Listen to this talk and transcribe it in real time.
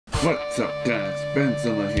What's up guys,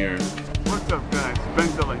 Benzilla here. What's up guys,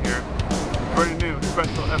 Benzilla here for a new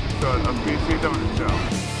special episode of BZDonutShow.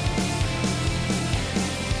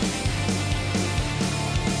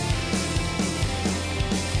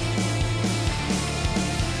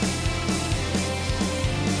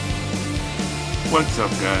 What's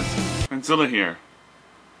up guys, Benzilla here.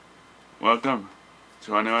 Welcome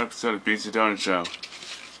to our new episode of BZDonutShow.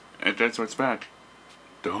 And that's what's back.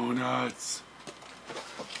 Donuts.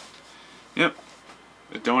 Yep,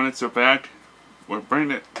 the donuts are back. We're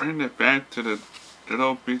bringing it back to the good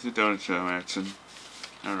old BZDonutShow action.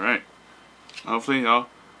 Alright. Hopefully y'all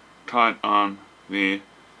caught the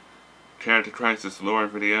Character Crisis lore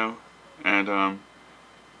video and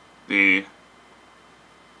the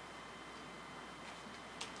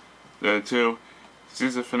two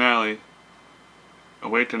season finale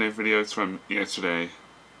Awakening videos from yesterday.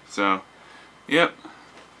 So, yep.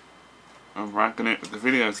 I'm rocking it with the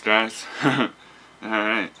videos, guys.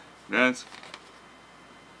 Alright, guys.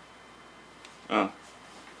 Got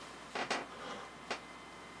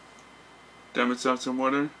myself some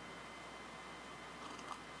water.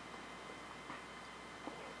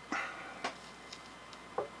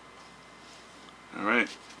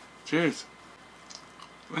 Alright, cheers.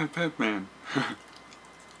 Pep man.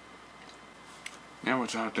 Now we're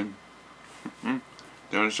talking.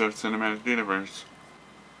 DonutShow Cinematic Universe.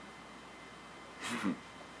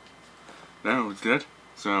 That was good.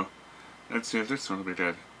 So, let's see if this one will be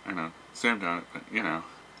good. I know, same donut, but you know.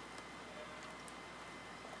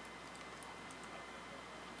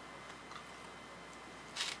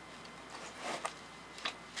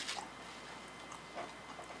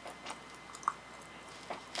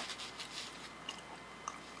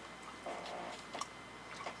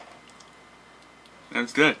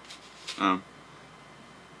 That's good. 9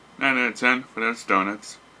 out of 10 for those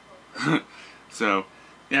donuts. So,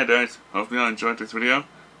 yeah guys, hopefully y'all enjoyed this video.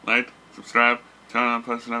 Like, subscribe, turn on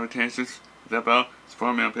post notifications, hit that bell,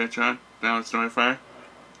 support me on Patreon, down with Storyfire.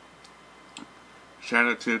 Shout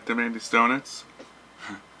out to the BZDonuts.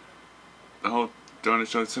 The whole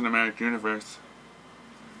DonutShow Cinematic Universe.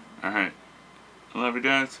 Alright. I love you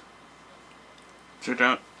guys. Check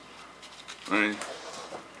out my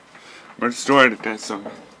merch store that does some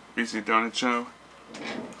BZDonutShow.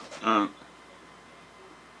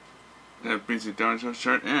 That BZDonutShow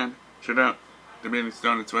shirt, and check out the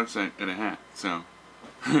BZDonuts website and a hat. So,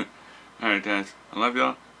 alright guys, I love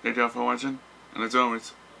y'all, thank y'all for watching, and as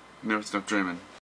always, never stop dreaming.